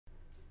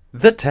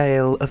The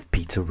Tale of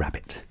Peter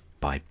Rabbit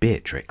by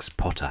Beatrix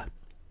Potter.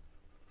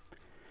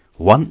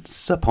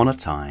 Once upon a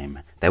time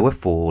there were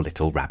 4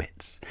 little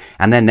rabbits,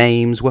 and their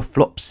names were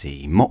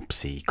Flopsy,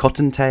 Mopsy,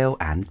 Cottontail,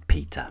 and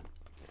Peter.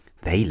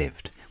 They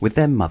lived with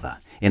their mother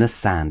in a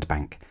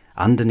sandbank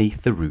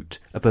underneath the root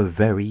of a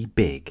very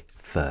big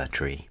fir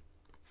tree.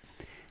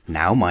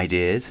 "Now, my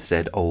dears,"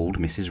 said old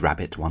Mrs.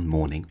 Rabbit one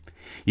morning,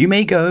 "you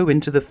may go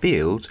into the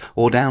fields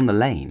or down the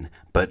lane,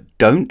 but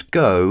don't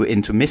go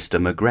into Mr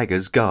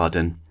McGregor's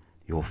garden.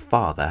 Your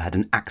father had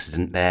an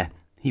accident there.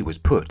 He was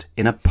put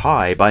in a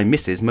pie by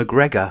Mrs.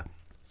 McGregor.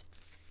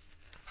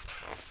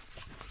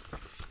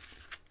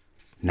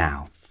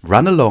 Now,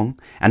 run along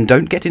and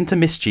don't get into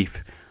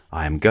mischief.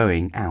 I am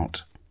going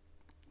out."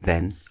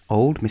 Then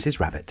old Mrs.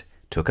 Rabbit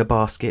took a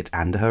basket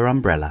and her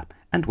umbrella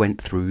and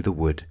went through the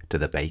wood to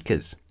the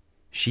baker's.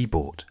 She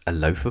bought a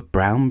loaf of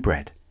brown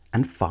bread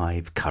and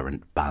 5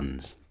 currant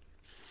buns.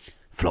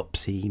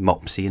 Flopsy,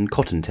 Mopsy and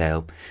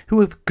Cottontail, who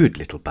were good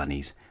little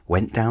bunnies,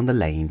 went down the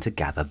lane to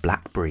gather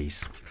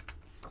blackberries.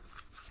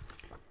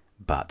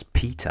 But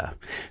Peter,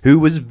 who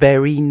was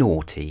very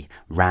naughty,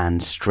 ran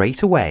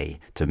straight away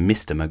to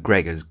Mr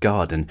McGregor's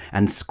garden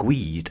and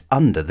squeezed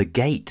under the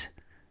gate.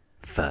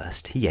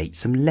 First he ate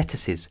some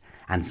lettuces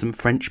and some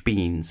French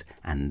beans,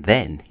 and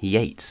then he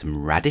ate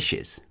some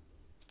radishes.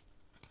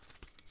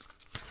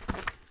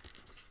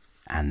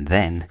 And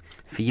then,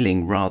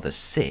 feeling rather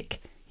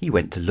sick, he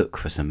went to look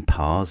for some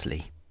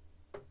parsley.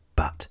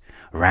 But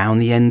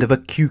round the end of a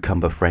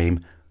cucumber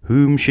frame,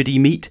 whom should he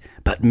meet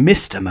but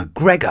Mr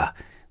McGregor?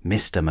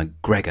 Mr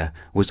McGregor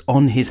was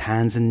on his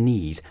hands and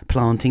knees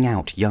planting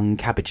out young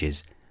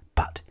cabbages,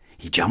 but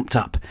he jumped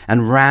up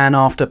and ran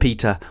after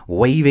Peter,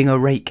 waving a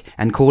rake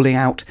and calling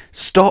out,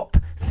 "Stop,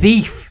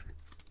 thief!"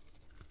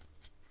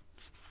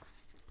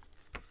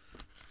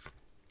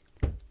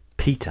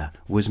 Peter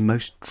was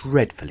most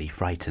dreadfully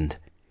frightened.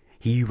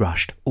 He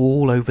rushed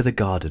all over the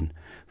garden,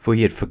 for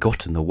he had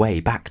forgotten the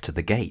way back to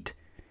the gate.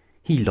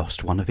 He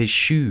lost one of his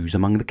shoes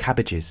among the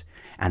cabbages,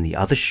 and the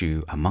other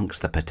shoe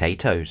amongst the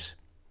potatoes.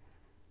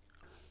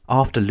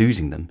 After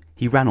losing them,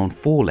 he ran on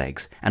 4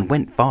 legs and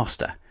went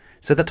faster,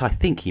 so that I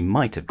think he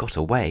might have got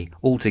away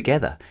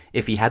altogether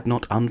if he had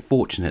not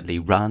unfortunately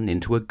run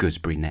into a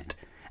gooseberry net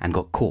and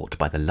got caught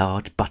by the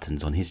large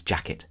buttons on his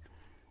jacket.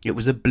 It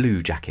was a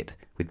blue jacket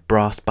with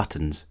brass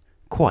buttons,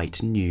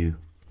 quite new.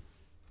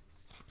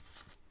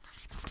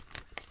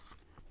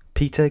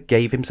 Peter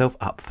gave himself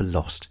up for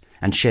lost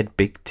and shed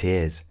big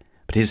tears,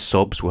 but his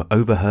sobs were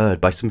overheard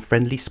by some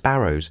friendly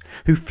sparrows,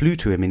 who flew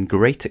to him in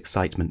great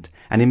excitement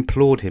and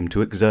implored him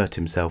to exert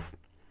himself.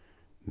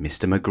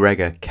 Mr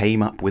McGregor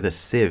came up with a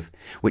sieve,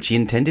 which he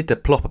intended to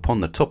plop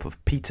upon the top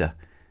of Peter,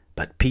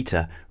 but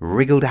Peter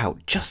wriggled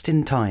out just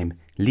in time,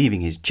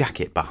 leaving his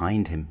jacket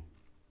behind him,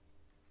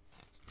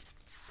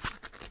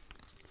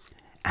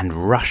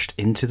 and rushed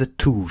into the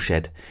tool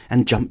shed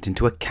and jumped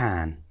into a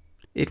can.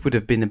 It would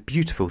have been a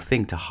beautiful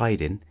thing to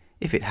hide in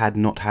if it had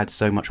not had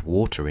so much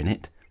water in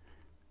it.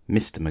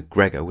 Mr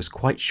McGregor was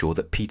quite sure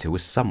that Peter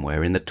was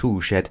somewhere in the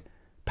tool shed,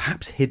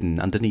 perhaps hidden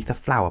underneath a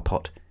flower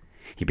pot.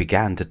 He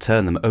began to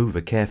turn them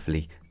over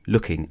carefully,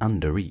 looking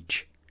under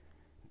each.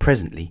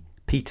 Presently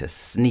Peter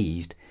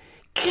sneezed.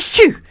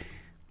 "Kishoo!"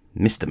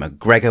 Mr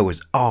McGregor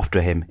was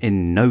after him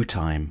in no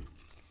time,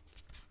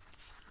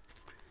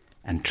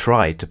 and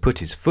tried to put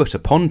his foot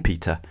upon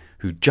Peter,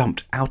 who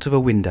jumped out of a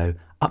window,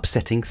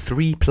 upsetting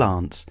 3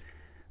 plants.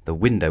 The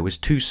window was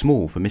too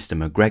small for Mr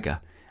McGregor,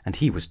 and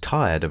he was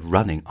tired of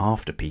running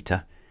after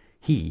Peter.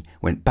 He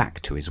went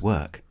back to his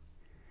work.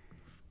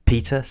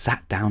 Peter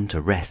sat down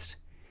to rest.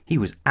 He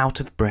was out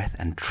of breath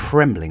and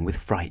trembling with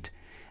fright,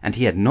 and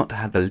he had not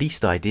had the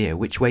least idea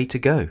which way to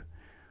go.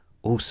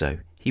 Also,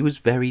 he was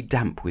very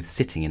damp with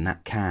sitting in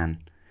that can.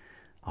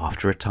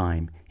 After a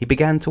time, he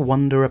began to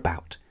wander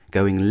about,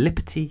 going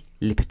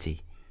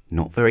lippity-lippity,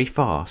 not very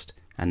fast,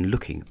 and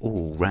looking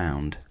all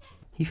round.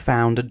 He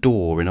found a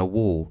door in a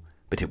wall,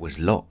 but it was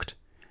locked,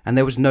 and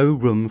there was no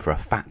room for a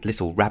fat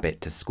little rabbit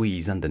to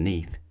squeeze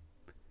underneath.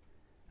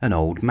 An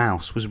old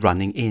mouse was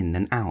running in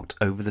and out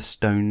over the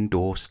stone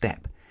door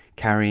step,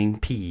 carrying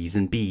peas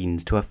and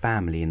beans to a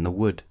family in the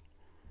wood.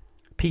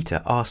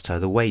 Peter asked her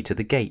the way to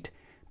the gate,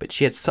 but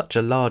she had such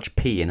a large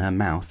pea in her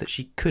mouth that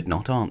she could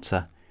not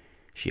answer.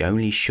 She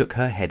only shook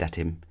her head at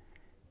him.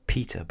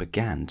 Peter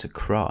began to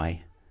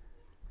cry.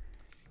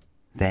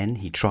 Then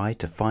he tried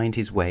to find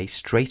his way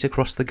straight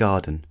across the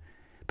garden,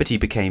 but he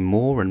became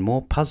more and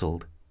more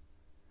puzzled.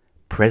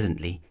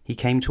 Presently he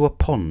came to a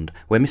pond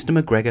where Mr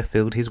McGregor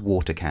filled his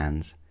water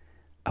cans.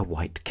 A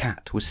white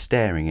cat was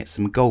staring at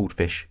some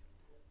goldfish.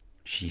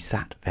 She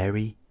sat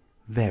very,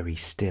 very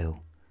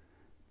still,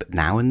 but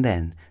now and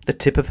then the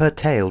tip of her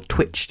tail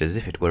twitched as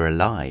if it were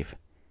alive.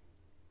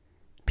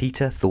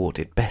 Peter thought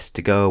it best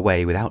to go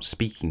away without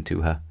speaking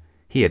to her.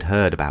 He had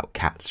heard about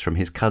cats from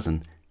his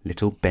cousin,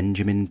 little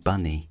Benjamin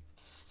Bunny.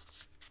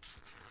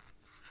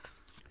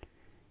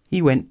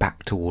 He went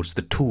back towards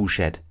the tool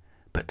shed,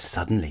 but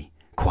suddenly,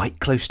 quite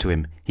close to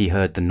him, he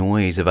heard the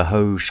noise of a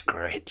hoe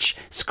scritch,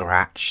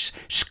 scratch,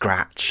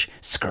 scratch,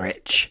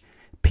 scritch.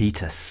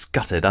 Peter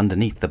scuttered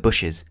underneath the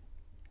bushes.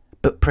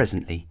 But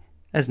presently,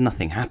 as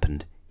nothing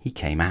happened, he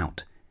came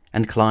out,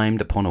 and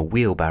climbed upon a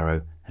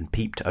wheelbarrow and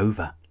peeped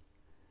over.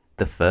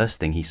 The first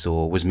thing he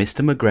saw was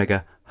Mr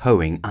McGregor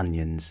hoeing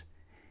onions.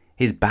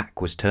 His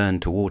back was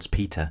turned towards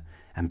Peter,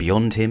 and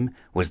beyond him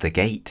was the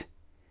gate.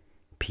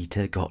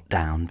 Peter got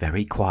down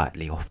very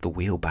quietly off the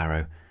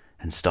wheelbarrow,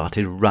 and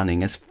started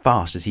running as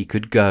fast as he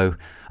could go,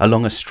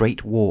 along a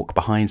straight walk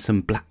behind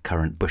some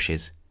blackcurrant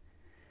bushes.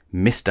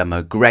 Mr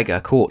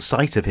McGregor caught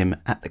sight of him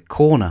at the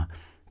corner,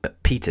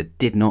 but Peter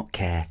did not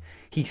care.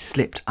 He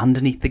slipped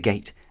underneath the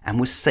gate and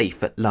was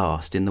safe at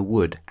last in the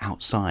wood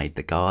outside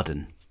the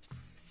garden.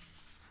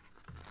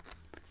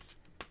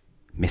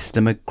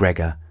 Mr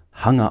McGregor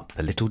hung up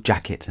the little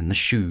jacket and the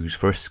shoes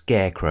for a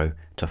scarecrow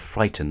to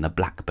frighten the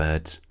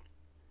blackbirds.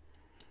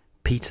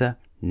 Peter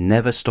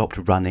never stopped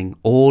running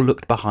or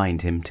looked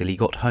behind him till he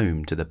got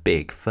home to the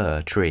big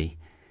fir tree.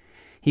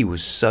 He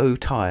was so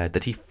tired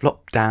that he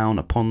flopped down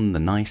upon the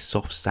nice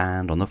soft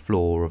sand on the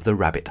floor of the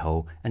rabbit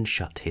hole and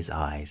shut his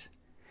eyes.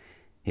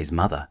 His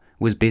mother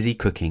was busy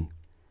cooking.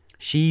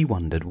 She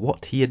wondered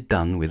what he had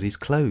done with his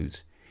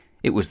clothes.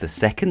 It was the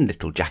second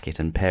little jacket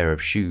and pair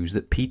of shoes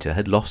that Peter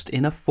had lost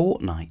in a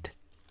fortnight.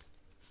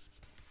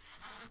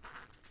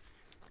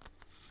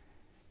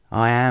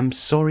 I am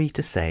sorry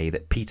to say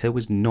that Peter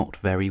was not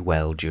very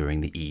well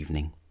during the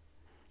evening.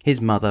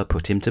 His mother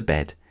put him to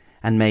bed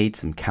and made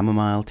some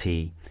chamomile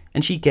tea,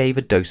 and she gave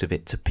a dose of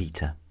it to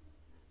Peter.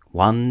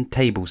 1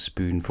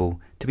 tablespoonful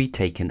to be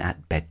taken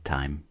at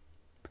bedtime.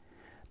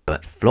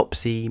 But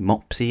Flopsy,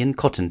 Mopsy and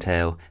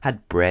Cottontail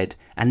had bread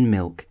and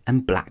milk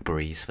and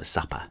blackberries for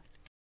supper.